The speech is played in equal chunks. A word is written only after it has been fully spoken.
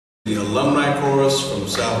The Alumni Chorus from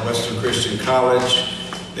Southwestern Christian College.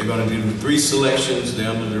 They're going to do 3 selections. They're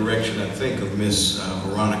under the direction, I think, of Miss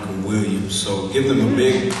Veronica Williams. So give them a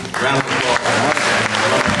big round of applause.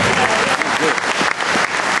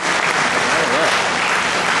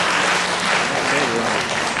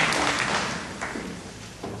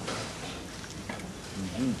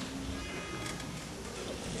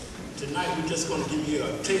 Tonight we're just going to give you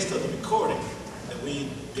a taste of the recording that we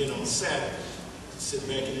did on Saturday. Sit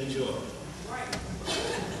back and enjoy.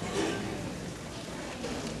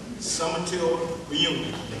 Summer Till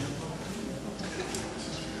Reunion.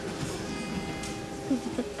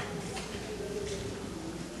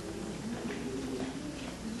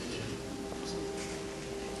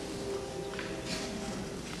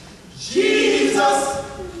 Jesus,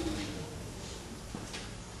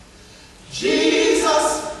 Jesus,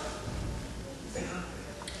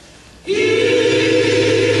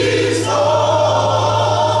 He's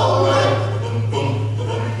all right.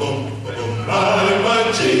 My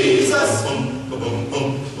Jesus,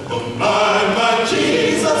 my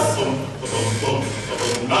Jesus,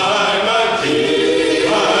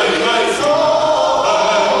 my soul,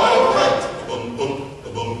 all right.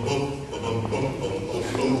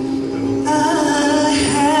 I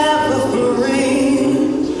have a friend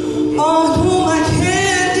on whom I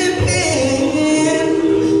can depend.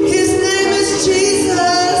 His name is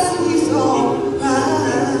Jesus. He's all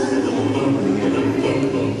right.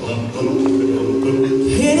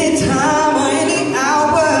 Anytime or any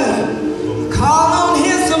hour, call on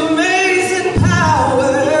His amazing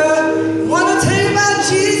power. Wanna tell you about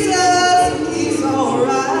Jesus? He's all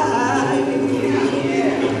right.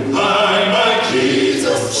 My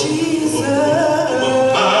Jesus, Jesus,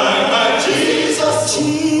 my Jesus,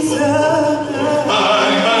 Jesus.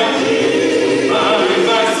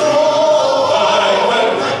 my soul,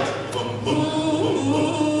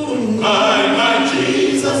 my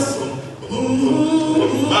Jesus,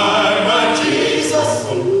 my Jesus,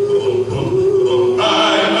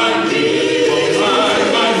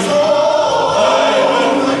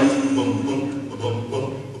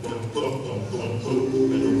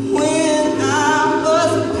 When I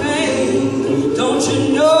was in pain, don't you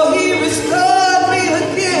know He restored me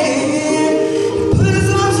again? He put His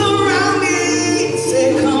arms around me and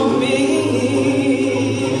said, come in.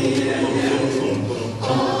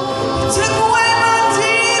 He took away my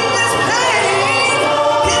deepest pain.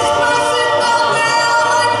 His mercy fell down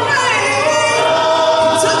like rain.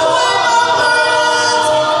 He took away my burdens,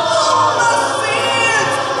 all my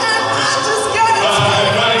sins, and I just gotta tell you,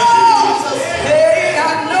 hey, I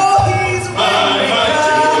know He's a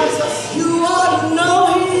waymaker. You ought to know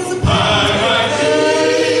He's a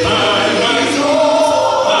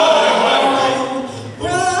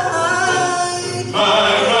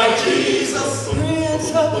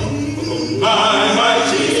Prince of Peace.